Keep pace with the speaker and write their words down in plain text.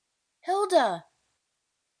Hilda!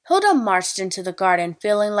 Hilda marched into the garden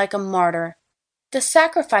feeling like a martyr. The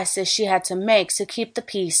sacrifices she had to make to keep the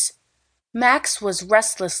peace. Max was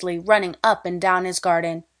restlessly running up and down his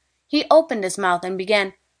garden. He opened his mouth and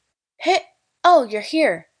began, "Hey, oh, you're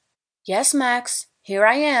here." "Yes, Max, here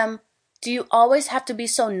I am. Do you always have to be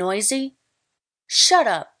so noisy?" "Shut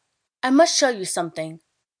up. I must show you something."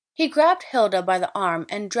 He grabbed Hilda by the arm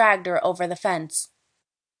and dragged her over the fence.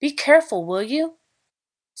 "Be careful, will you?"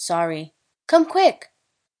 "Sorry. Come quick."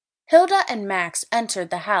 Hilda and Max entered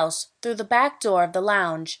the house through the back door of the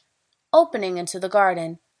lounge, opening into the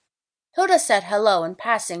garden. Hilda said hello in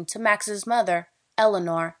passing to Max's mother,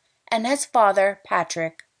 Eleanor, and his father,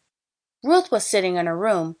 Patrick. Ruth was sitting in her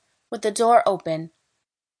room, with the door open.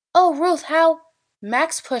 "Oh, Ruth, how—"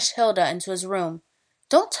 Max pushed Hilda into his room.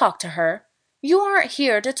 "Don't talk to her. You aren't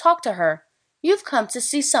here to talk to her. You've come to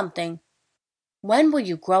see something." "When will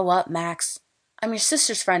you grow up, Max? I'm your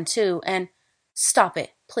sister's friend, too, and—" "Stop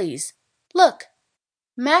it, please. Look."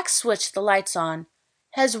 Max switched the lights on.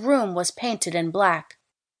 His room was painted in black.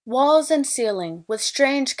 Walls and ceiling with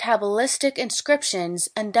strange cabalistic inscriptions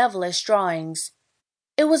and devilish drawings.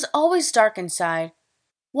 It was always dark inside.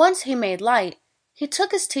 Once he made light, he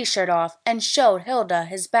took his t-shirt off and showed Hilda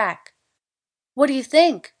his back. "What do you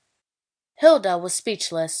think?" Hilda was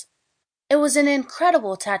speechless. It was an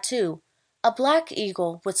incredible tattoo, a black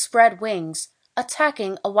eagle with spread wings,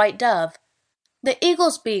 attacking a white dove. The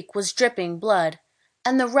eagle's beak was dripping blood,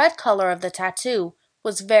 and the red color of the tattoo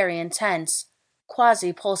was very intense,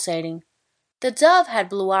 quasi-pulsating. The dove had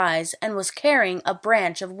blue eyes and was carrying a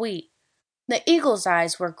branch of wheat. The eagle's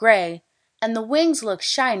eyes were gray, and the wings looked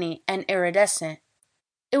shiny and iridescent.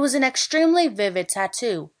 It was an extremely vivid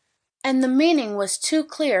tattoo, and the meaning was too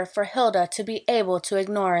clear for Hilda to be able to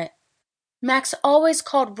ignore it. Max always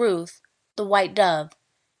called Ruth the white dove.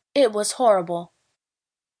 It was horrible.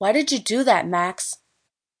 "Why did you do that, Max?"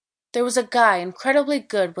 "There was a guy incredibly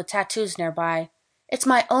good with tattoos nearby. It's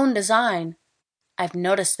my own design." "I've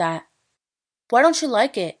noticed that." "Why don't you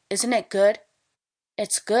like it? Isn't it good?"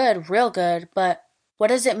 "It's good, real good, but what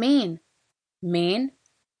does it mean?" "Mean?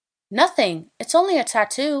 Nothing. It's only a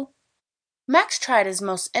tattoo." Max tried his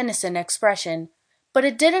most innocent expression, but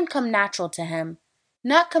it didn't come natural to him.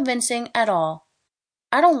 Not convincing at all.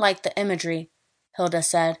 "I don't like the imagery," Hilda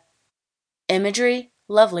said. "Imagery?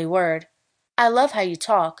 Lovely word. I love how you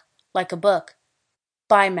talk, like a book.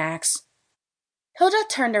 Bye, Max." Hilda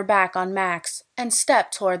turned her back on Max and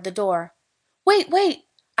stepped toward the door. Wait!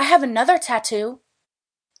 I have another tattoo."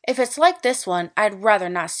 "If it's like this one, I'd rather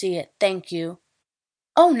not see it, thank you."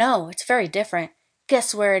 "Oh no, it's very different.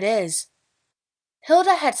 Guess where it is."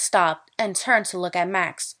 Hilda had stopped and turned to look at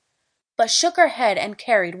Max, but shook her head and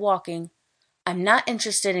carried walking. "I'm not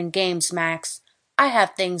interested in games, Max. I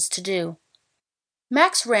have things to do."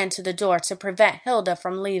 Max ran to the door to prevent Hilda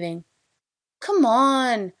from leaving. "Come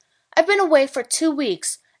on. I've been away for 2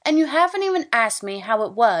 weeks, and you haven't even asked me how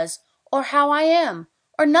it was, or how I am,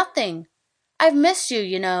 or nothing. I've missed you,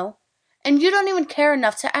 you know, and you don't even care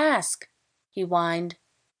enough to ask," he whined.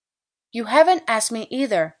 "You haven't asked me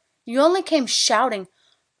either. You only came shouting.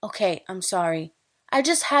 Okay, I'm sorry. I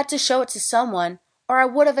just had to show it to someone, or I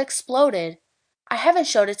would have exploded. I haven't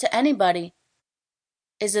showed it to anybody."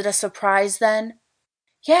 "Is it a surprise, then?"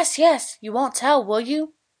 Yes, you won't tell, will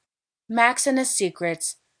you?" Max and his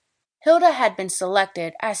secrets. Hilda had been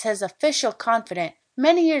selected as his official confidant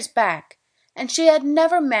many years back, and she had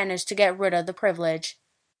never managed to get rid of the privilege.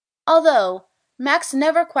 Although Max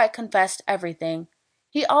never quite confessed everything,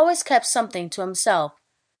 he always kept something to himself.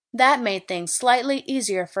 That made things slightly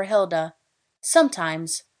easier for Hilda.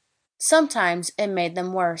 Sometimes it made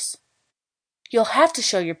them worse. "You'll have to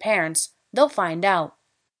show your parents. They'll find out."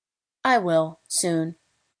 "I will, soon.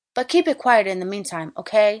 But keep it quiet in the meantime,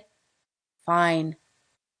 okay?" "Fine.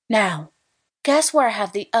 Now, guess where I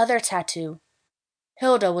have the other tattoo?"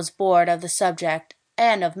 Hilda was bored of the subject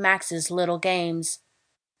and of Max's little games.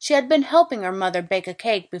 She had been helping her mother bake a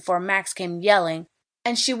cake before Max came yelling,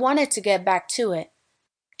 and she wanted to get back to it.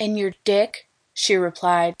 "In your dick," she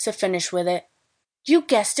replied to finish with it. "You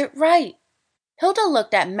guessed it right." Hilda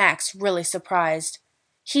looked at Max really surprised.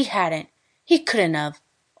 He hadn't. He couldn't have.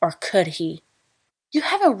 Or could he? "You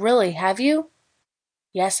haven't really, have you?"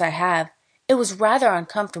 "Yes, I have. It was rather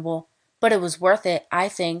uncomfortable, but it was worth it, I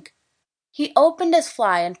think." He opened his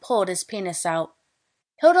fly and pulled his penis out.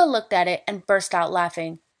 Hilda looked at it and burst out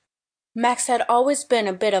laughing. Max had always been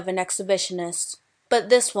a bit of an exhibitionist, but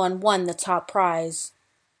this one won the top prize.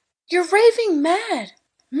 "You're raving mad!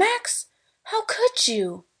 Max, how could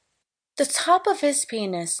you?" The top of his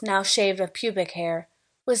penis, now shaved of pubic hair,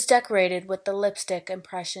 was decorated with the lipstick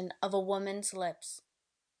impression of a woman's lips.